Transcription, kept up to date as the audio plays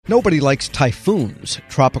Nobody likes typhoons,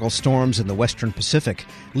 tropical storms in the western Pacific,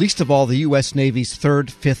 least of all the U.S. Navy's 3rd,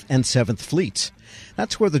 5th, and 7th fleets.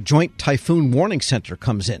 That's where the Joint Typhoon Warning Center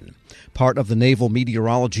comes in. Part of the Naval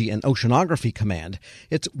Meteorology and Oceanography Command,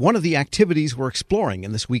 it's one of the activities we're exploring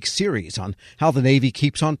in this week's series on how the Navy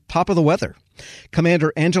keeps on top of the weather.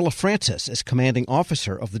 Commander Angela Francis is commanding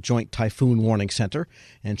officer of the Joint Typhoon Warning Center,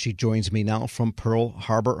 and she joins me now from Pearl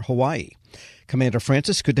Harbor, Hawaii. Commander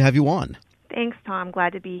Francis, good to have you on. Thanks, Tom.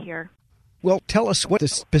 Glad to be here. Well, tell us what the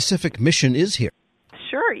specific mission is here.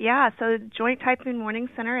 Sure, yeah. So the Joint Typhoon Warning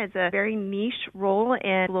Center is a very niche role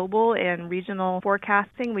in global and regional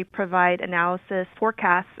forecasting. We provide analysis,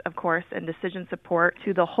 forecasts, of course, and decision support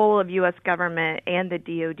to the whole of U.S. government and the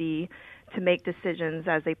DoD to make decisions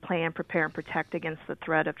as they plan, prepare, and protect against the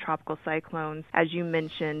threat of tropical cyclones, as you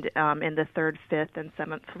mentioned, in the 3rd, 5th, and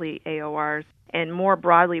 7th Fleet AORs. And more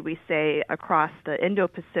broadly, we say across the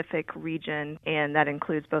Indo-Pacific region, and that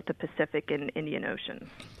includes both the Pacific and Indian Oceans.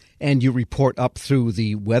 And you report up through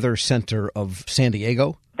the Weather Center of San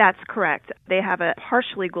Diego? That's correct. They have a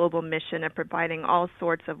partially global mission of providing all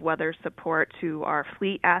sorts of weather support to our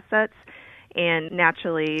fleet assets. And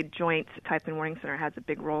naturally, Joint Typhoon Warning Center has a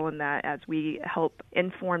big role in that as we help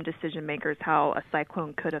inform decision makers how a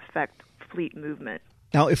cyclone could affect fleet movement.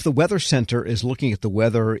 Now, if the Weather Center is looking at the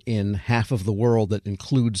weather in half of the world that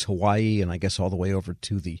includes Hawaii and I guess all the way over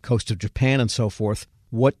to the coast of Japan and so forth,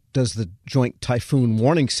 what does the Joint Typhoon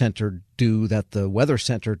Warning Center do that the Weather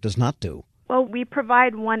Center does not do? Well, we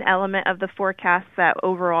provide one element of the forecast that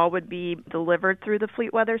overall would be delivered through the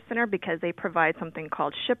Fleet Weather Center because they provide something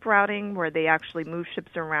called ship routing, where they actually move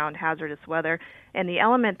ships around hazardous weather. And the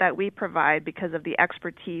element that we provide, because of the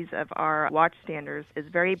expertise of our watchstanders, is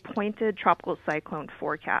very pointed tropical cyclone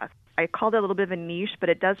forecast. I called it a little bit of a niche, but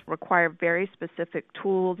it does require very specific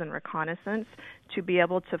tools and reconnaissance to be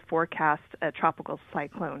able to forecast a tropical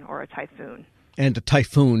cyclone or a typhoon. And a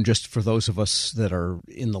typhoon, just for those of us that are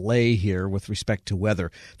in the lay here with respect to weather,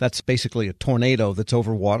 that's basically a tornado that's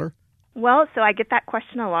over water? Well, so I get that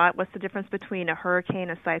question a lot. What's the difference between a hurricane,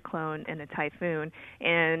 a cyclone, and a typhoon?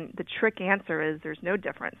 And the trick answer is there's no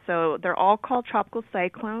difference. So they're all called tropical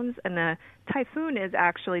cyclones, and the typhoon is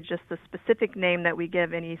actually just the specific name that we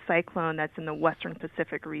give any cyclone that's in the western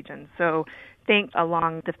Pacific region. So think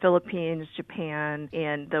along the Philippines, Japan,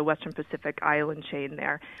 and the western Pacific island chain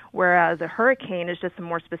there. Whereas a hurricane is just a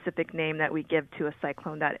more specific name that we give to a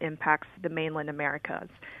cyclone that impacts the mainland Americas.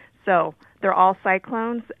 So they're all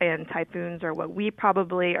cyclones, and typhoons are what we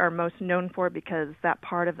probably are most known for because that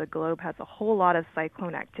part of the globe has a whole lot of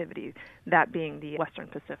cyclone activity, that being the western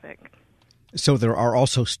Pacific. So there are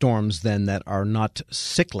also storms then that are not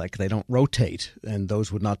cyclic, they don't rotate, and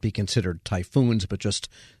those would not be considered typhoons, but just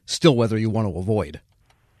still weather you want to avoid.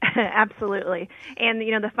 Absolutely. And,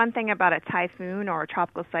 the fun thing about a typhoon or a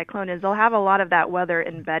tropical cyclone is they'll have a lot of that weather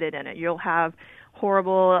embedded in it. You'll have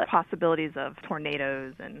horrible possibilities of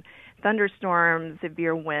tornadoes and thunderstorms,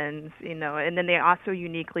 severe winds, and then they also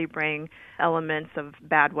uniquely bring elements of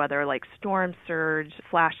bad weather like storm surge,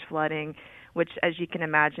 flash flooding, which, as you can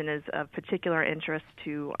imagine, is of particular interest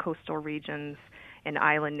to coastal regions and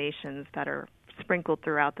island nations that are sprinkled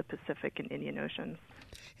throughout the Pacific and Indian Oceans.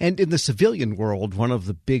 And in the civilian world, one of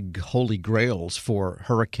the big holy grails for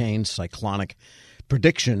hurricane, cyclonic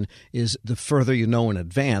prediction is the further you know in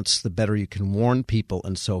advance, the better you can warn people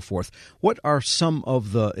and so forth. What are some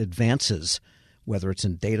of the advances, whether it's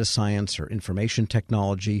in data science or information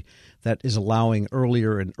technology, that is allowing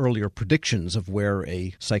earlier and earlier predictions of where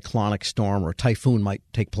a cyclonic storm or typhoon might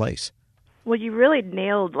take place? Well, you really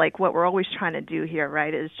nailed what we're always trying to do here,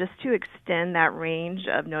 right, is just to extend that range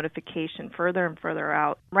of notification further and further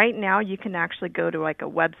out. Right now, you can actually go to a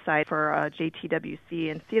website for JTWC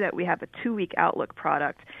and see that we have a 2-week outlook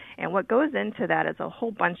product. And what goes into that is a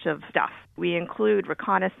whole bunch of stuff. We include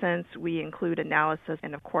reconnaissance, we include analysis,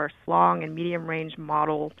 and of course, long and medium range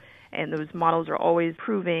model. And those models are always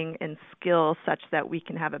improving in skill such that we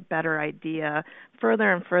can have a better idea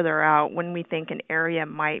further and further out when we think an area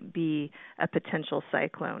might be a potential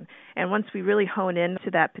cyclone. And once we really hone into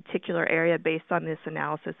that particular area based on this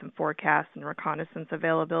analysis and forecast and reconnaissance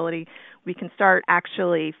availability, we can start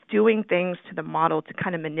actually doing things to the model to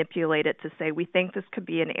kind of manipulate it to say we think this could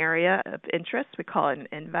be an area of interest. We call it an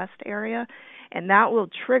invest area. And that will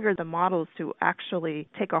trigger the models to actually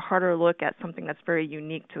take a harder look at something that's very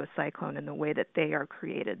unique to a cyclone in the way that they are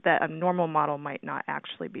created, that a normal model might not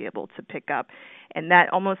actually be able to pick up. And that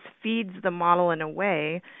almost feeds the model in a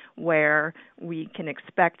way where we can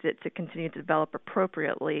expect it to continue to develop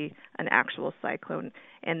appropriately an actual cyclone.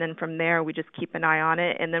 And then from there, we just keep an eye on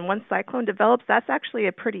it. And then once cyclone develops, that's actually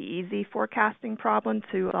a pretty easy forecasting problem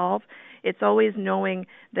to solve. It's always knowing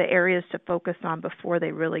the areas to focus on before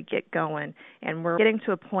they really get going. And we're getting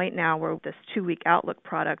to a point now where with this 2-week outlook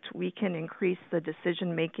product, we can increase the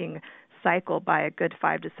decision-making cycle by a good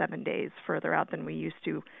 5 to 7 days further out than we used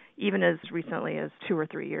to, even as recently as 2 or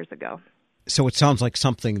 3 years ago. So it sounds like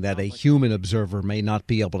something that a human observer may not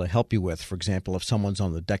be able to help you with. For example, if someone's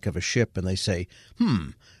on the deck of a ship and they say,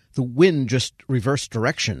 the wind just reversed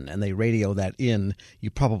direction, and they radio that in,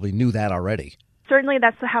 you probably knew that already. Certainly,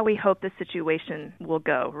 that's how we hope the situation will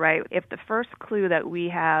go, right? If the first clue that we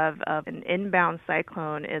have of an inbound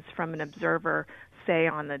cyclone is from an observer, say,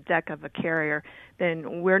 on the deck of a carrier,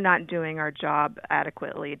 then we're not doing our job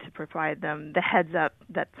adequately to provide them the heads up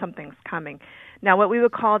that something's coming. Now, what we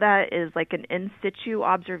would call that is like an in situ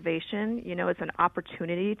observation. It's an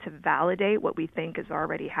opportunity to validate what we think is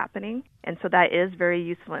already happening. And so that is very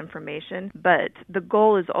useful information. But the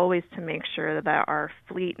goal is always to make sure that our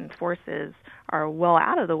fleet and forces are well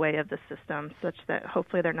out of the way of the system, such that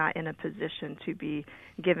hopefully they're not in a position to be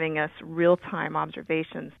giving us real-time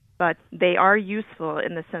observations. But they are useful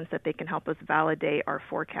in the sense that they can help us validate our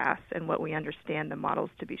forecasts and what we understand the models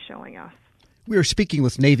to be showing us. We are speaking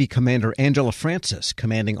with Navy Commander Angela Francis,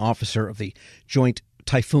 commanding officer of the Joint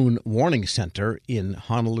Typhoon Warning Center in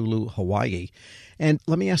Honolulu, Hawaii. And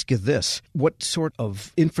let me ask you this. What sort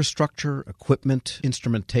of infrastructure, equipment,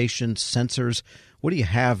 instrumentation, sensors, what do you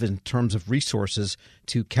have in terms of resources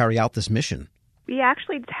to carry out this mission? We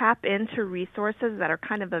actually tap into resources that are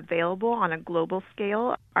kind of available on a global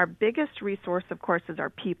scale. Our biggest resource, of course, is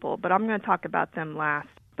our people, but I'm going to talk about them last.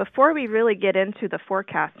 Before we really get into the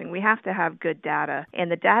forecasting, we have to have good data. And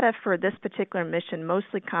the data for this particular mission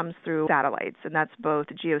mostly comes through satellites, and that's both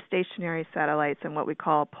geostationary satellites and what we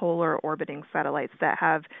call polar orbiting satellites that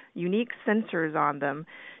have unique sensors on them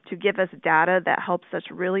to give us data that helps us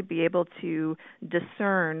really be able to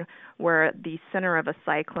discern where the center of a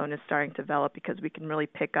cyclone is starting to develop, because we can really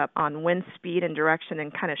pick up on wind speed and direction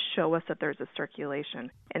and kind of show us that there's a circulation.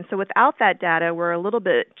 And so without that data, we're a little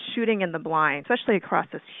bit shooting in the blind, especially across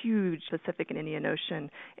this huge Pacific and Indian Ocean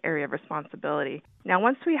area of responsibility. Now,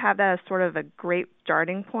 once we have that as sort of a great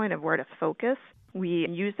starting point of where to focus, we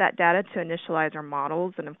use that data to initialize our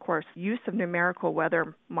models, and of course, use of numerical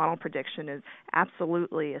weather model prediction is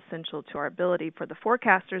absolutely essential to our ability for the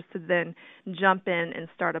forecasters to then jump in and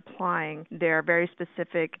start applying their very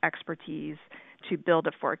specific expertise to build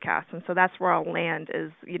a forecast. And so that's where I'll land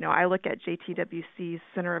is, I look at JTWC's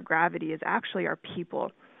center of gravity as actually our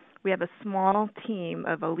people. We have a small team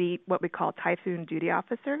of elite, what we call typhoon duty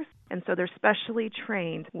officers, and so they're specially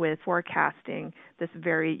trained with forecasting this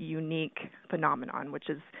very unique phenomenon, which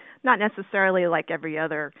is not necessarily like every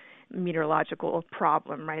other meteorological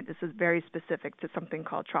problem, right? This is very specific to something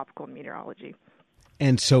called tropical meteorology.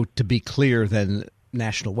 And so to be clear, then,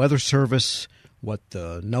 National Weather Service, what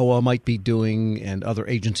the NOAA might be doing, and other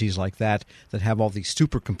agencies like that have all these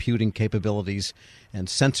supercomputing capabilities and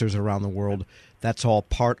sensors around the world, that's all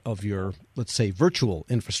part of your, let's say, virtual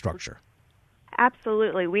infrastructure.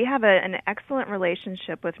 Absolutely. We have an excellent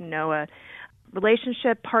relationship with NOAA.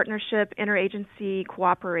 Relationship, partnership, interagency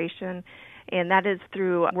cooperation, and that is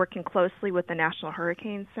through working closely with the National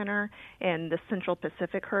Hurricane Center and the Central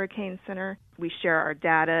Pacific Hurricane Center. We share our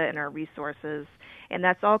data and our resources, and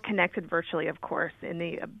that's all connected virtually, of course. In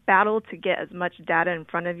the battle to get as much data in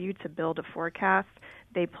front of you to build a forecast,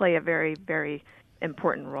 they play a very, very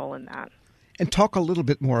important role in that. And talk a little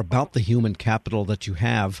bit more about the human capital that you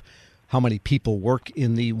have. How many people work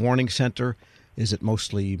in the warning center? Is it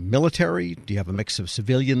mostly military? Do you have a mix of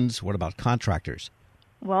civilians? What about contractors?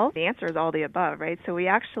 Well, the answer is all the above, right? So we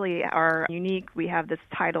actually are unique. We have this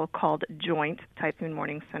title called Joint Typhoon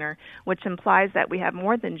Warning Center, which implies that we have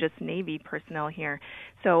more than just Navy personnel here.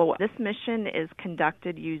 So this mission is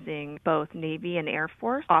conducted using both Navy and Air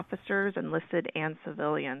Force officers, enlisted and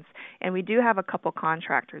civilians. And we do have a couple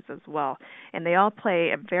contractors as well. And they all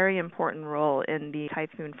play a very important role in the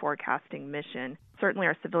typhoon forecasting mission. Certainly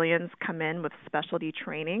our civilians come in with specialty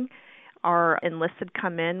training. Our enlisted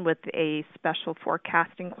come in with a special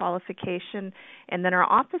forecasting qualification, and then our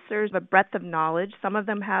officers have a breadth of knowledge. Some of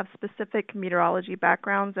them have specific meteorology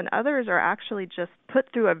backgrounds, and others are actually just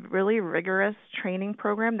put through a really rigorous training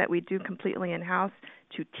program that we do completely in-house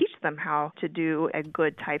to teach them how to do a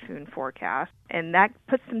good typhoon forecast. And that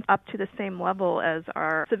puts them up to the same level as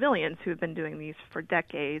our civilians who have been doing these for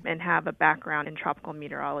decades and have a background in tropical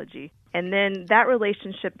meteorology. And then that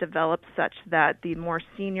relationship develops such that the more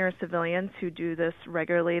senior civilians who do this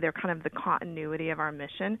regularly, they're kind of the continuity of our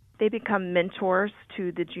mission. They become mentors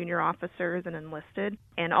to the junior officers and enlisted,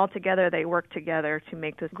 and altogether they work together to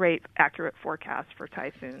make this great, accurate forecast for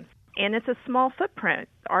typhoons. And it's a small footprint.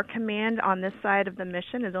 Our command on this side of the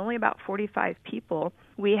mission is only about 45 people.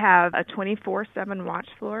 We have a 24/7 watch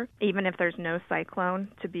floor, even if there's no cyclone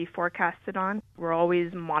to be forecasted on. We're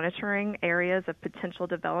always monitoring areas of potential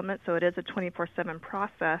development, so it is a 24/7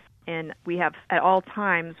 process. And we have, at all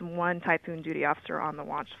times, one typhoon duty officer on the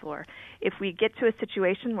watch floor. If we get to a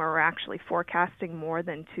situation where we're actually forecasting more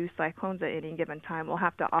than 2 cyclones at any given time, we'll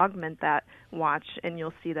have to augment that watch, and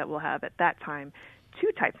you'll see that we'll have, at that time, 2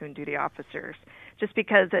 typhoon duty officers, just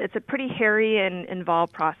because it's a pretty hairy and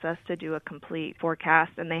involved process to do a complete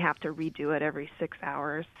forecast, and they have to redo it every 6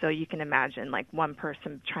 hours. So you can imagine, like, one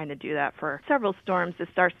person trying to do that for several storms, it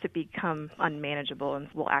starts to become unmanageable and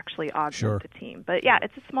will actually augment the team. But yeah,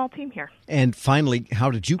 it's a small team here. And finally,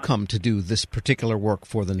 how did you come to do this particular work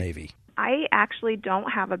for the Navy? I actually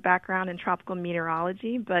don't have a background in tropical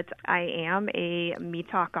meteorology, but I am a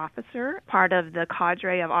METOC officer, part of the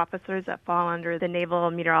cadre of officers that fall under the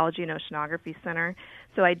Naval Meteorology and Oceanography Center.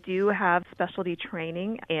 So I do have specialty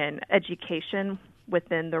training in education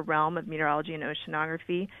within the realm of meteorology and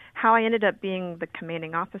oceanography. How I ended up being the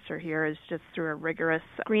commanding officer here is just through a rigorous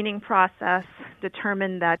screening process,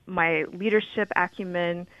 determined that my leadership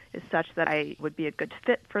acumen is such that I would be a good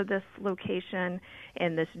fit for this location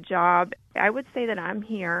and this job. I would say that I'm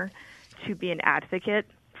here to be an advocate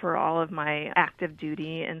for all of my active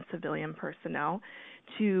duty and civilian personnel,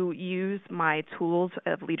 to use my tools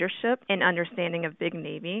of leadership and understanding of Big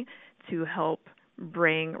Navy to help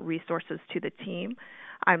bring resources to the team.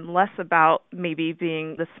 I'm less about maybe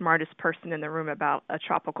being the smartest person in the room about a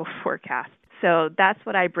tropical forecast. So that's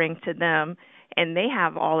what I bring to them, and they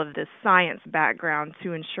have all of this science background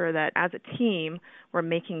to ensure that as a team, we're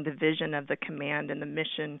making the vision of the command and the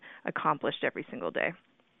mission accomplished every single day.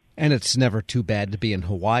 And it's never too bad to be in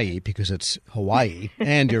Hawaii because it's Hawaii,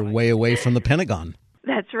 and you're way away from the Pentagon.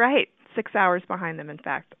 That's right. 6 hours behind them, in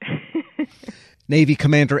fact. Navy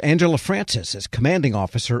Commander Angela Francis is commanding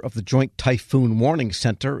officer of the Joint Typhoon Warning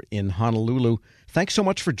Center in Honolulu. Thanks so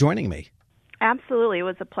much for joining me. Absolutely. It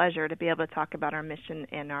was a pleasure to be able to talk about our mission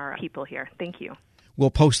and our people here. Thank you.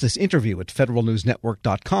 We'll post this interview at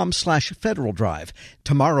federalnewsnetwork.com/Federal Drive.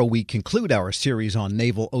 Tomorrow we conclude our series on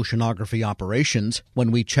naval oceanography operations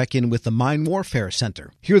when we check in with the Mine Warfare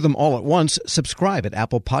Center. Hear them all at once. Subscribe at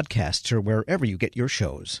Apple Podcasts or wherever you get your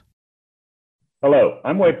shows. Hello,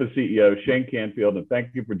 I'm WIPA CEO Shane Canfield, and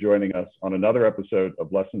thank you for joining us on another episode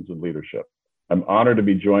of Lessons in Leadership. I'm honored to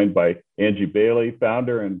be joined by Angie Bailey,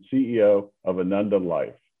 founder and CEO of Ananda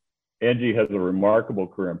Life. Angie has a remarkable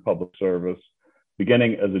career in public service,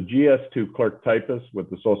 beginning as a GS2 clerk typist with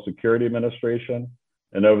the Social Security Administration.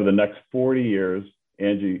 And over the next 40 years,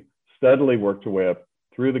 Angie steadily worked her way up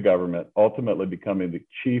through the government, ultimately becoming the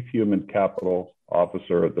Chief Human Capital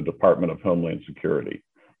Officer at the Department of Homeland Security.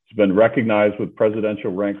 She's been recognized with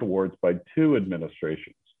presidential rank awards by 2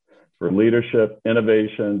 administrations for leadership,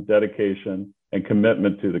 innovation, dedication, and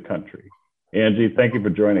commitment to the country. Angie, thank you for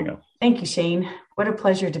joining us. Thank you, Shane. What a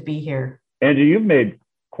pleasure to be here. Angie, you've made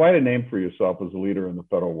quite a name for yourself as a leader in the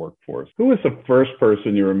federal workforce. Who was the first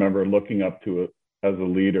person you remember looking up to as a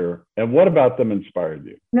leader, and what about them inspired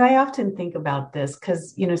you? I often think about this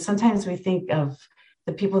because, sometimes we think of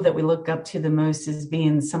the people that we look up to the most as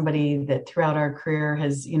being somebody that throughout our career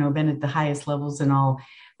has, been at the highest levels and all.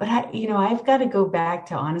 But I've got to go back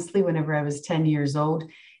to, honestly, whenever I was 10 years old.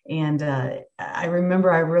 And I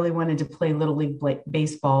remember I really wanted to play Little League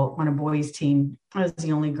baseball on a boys team. I was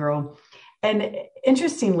the only girl. And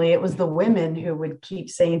interestingly, it was the women who would keep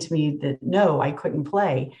saying to me that, no, I couldn't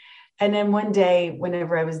play. And then one day,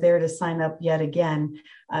 whenever I was there to sign up yet again,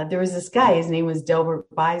 there was this guy, his name was Delbert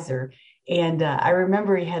Beiser. And I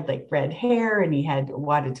remember he had like red hair and he had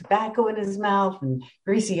wad of tobacco in his mouth and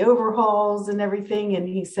greasy overalls and everything. And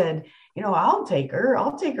he said, I'll take her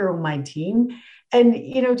on my team. And,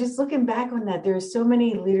 just looking back on that, there's so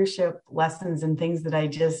many leadership lessons and things that I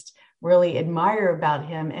just really admire about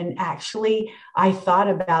him. And actually, I thought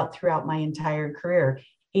about throughout my entire career.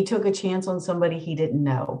 He took a chance on somebody he didn't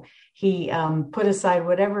know. He put aside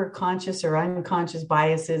whatever conscious or unconscious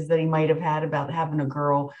biases that he might have had about having a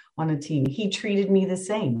girl on a team. He treated me the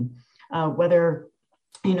same, whether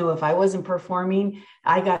if I wasn't performing,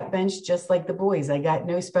 I got benched just like the boys. I got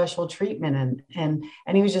no special treatment. And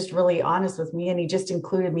he was just really honest with me, and he just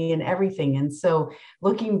included me in everything. And so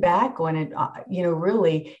looking back on it,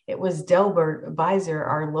 really, it was Delbert Visor,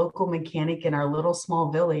 our local mechanic in our little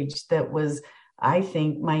small village, that was, I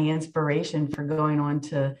think, my inspiration for going on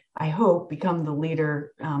to, I hope, become the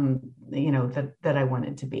leader, that I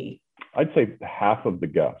wanted to be. I'd say half of the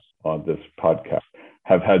guests on this podcast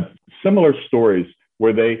have had similar stories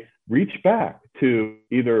where they reach back to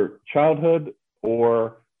either childhood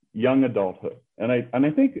or young adulthood. And I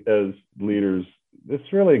think as leaders,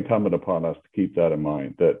 it's really incumbent upon us to keep that in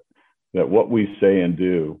mind, that what we say and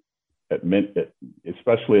do,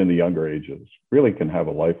 especially in the younger ages, really can have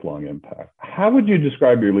a lifelong impact. How would you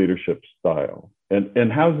describe your leadership style,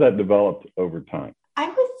 and how's that developed over time? I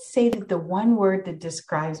would say that the one word that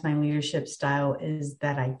describes my leadership style is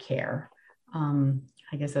that I care.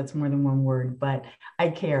 I guess that's more than one word, but I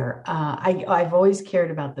care. I've always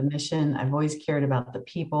cared about the mission. I've always cared about the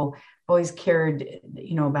people. I've always cared,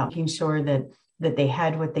 about making sure that they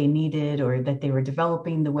had what they needed, or that they were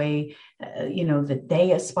developing the way, that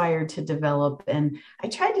they aspired to develop. And I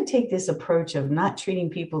tried to take this approach of not treating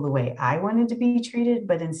people the way I wanted to be treated,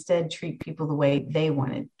 but instead treat people the way they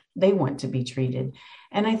want to be treated.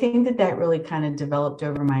 And I think that really kind of developed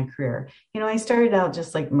over my career. I started out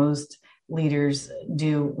just like most leaders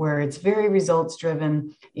do, where it's very results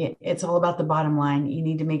driven. It's all about the bottom line. You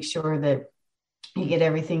need to make sure that you get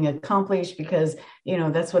everything accomplished because,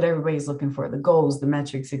 that's what everybody's looking for, the goals, the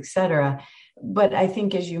metrics, etc. But I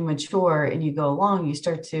think as you mature and you go along, you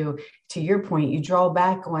start to your point, you draw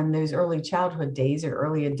back on those early childhood days or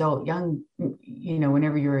early adult,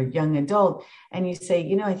 whenever you're a young adult, and you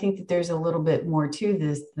say, I think that there's a little bit more to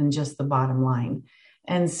this than just the bottom line.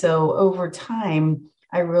 And so over time,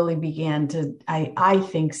 I really began to, I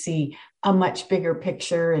think, see a much bigger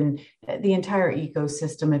picture and the entire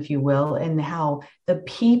ecosystem, if you will, and how the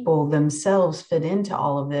people themselves fit into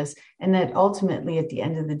all of this. And that ultimately, at the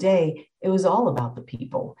end of the day, it was all about the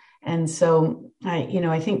people. And so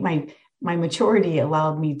I think my maturity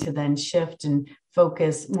allowed me to then shift and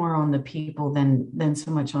focus more on the people than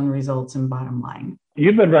so much on results and bottom line.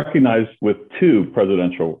 You've been recognized with 2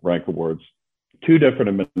 presidential rank awards, 2 different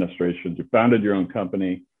administrations. You founded your own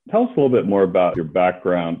company. Tell us a little bit more about your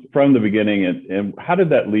background from the beginning, and how did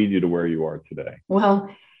that lead you to where you are today? Well,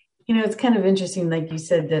 it's kind of interesting, like you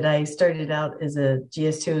said, that I started out as a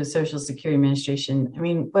GS2 of Social Security Administration. I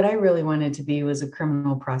mean, what I really wanted to be was a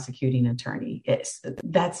criminal prosecuting attorney.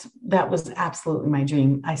 That was absolutely my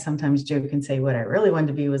dream. I sometimes joke and say what I really wanted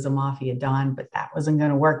to be was a mafia don, but that wasn't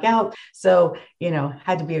going to work out. So,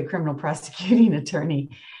 had to be a criminal prosecuting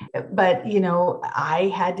attorney. But,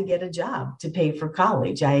 I had to get a job to pay for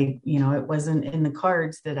college. It wasn't in the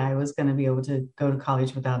cards that I was going to be able to go to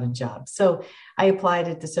college without a job. So I applied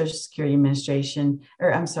at the Social Security Administration,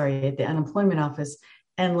 at the unemployment office.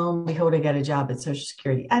 And lo and behold, I got a job at Social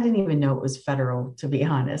Security. I didn't even know it was federal, to be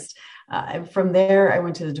honest. From there, I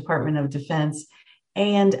went to the Department of Defense,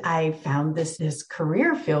 and I found this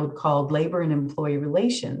career field called Labor and Employee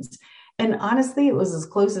Relations. And honestly, it was as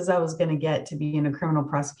close as I was going to get to being a criminal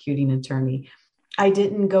prosecuting attorney. I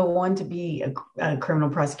didn't go on to be a criminal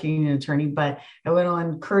prosecuting attorney, but I went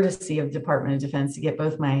on courtesy of Department of Defense to get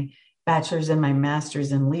both my bachelor's and my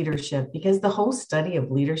master's in leadership, because the whole study of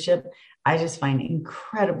leadership, I just find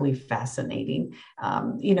incredibly fascinating.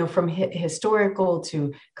 From historical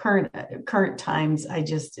to current times,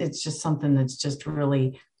 it's just something that's just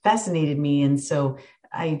really fascinated me. And so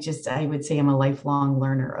I would say I'm a lifelong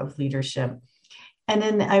learner of leadership. And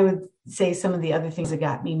then I would say some of the other things that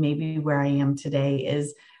got me maybe where I am today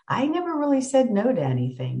is I never really said no to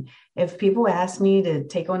anything. If people asked me to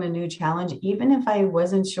take on a new challenge, even if I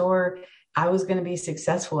wasn't sure I was going to be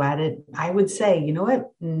successful at it, I would say, you know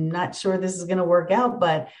what, not sure this is going to work out,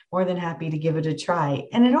 but more than happy to give it a try.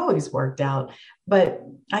 And it always worked out. But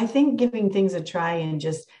I think giving things a try and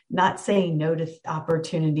just not saying no to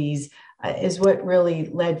opportunities is what really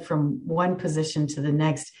led from one position to the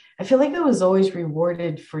next. I feel like I was always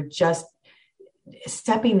rewarded for just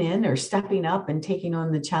stepping in or stepping up and taking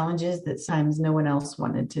on the challenges that sometimes no one else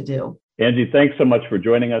wanted to do. Angie, thanks so much for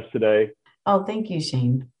joining us today. Oh, thank you,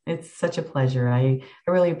 Shane. It's such a pleasure. I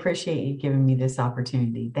really appreciate you giving me this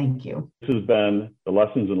opportunity. Thank you. This has been the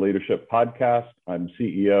Lessons in Leadership podcast. I'm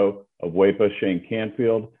CEO of WEPA, Shane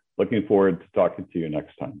Canfield. Looking forward to talking to you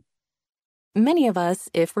next time. Many of us,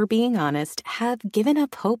 if we're being honest, have given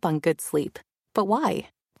up hope on good sleep. But why?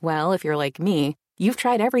 Well, if you're like me, you've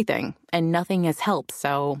tried everything and nothing has helped.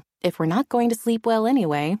 So if we're not going to sleep well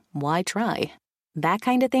anyway, why try? That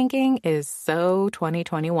kind of thinking is so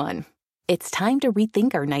 2021. It's time to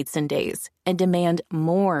rethink our nights and days and demand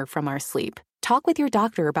more from our sleep. Talk with your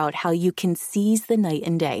doctor about how you can seize the night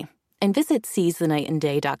and day, and visit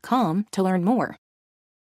seizethenightandday.com to learn more.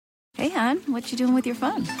 Hey, hon, what you doing with your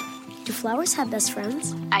phone? Do flowers have best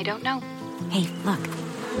friends? I don't know. Hey, look.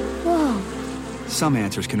 Whoa. Some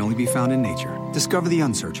answers can only be found in nature. Discover the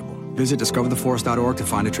unsearchable. Visit discovertheforest.org to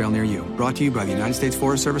find a trail near you. Brought to you by the United States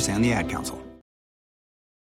Forest Service and the Ad Council.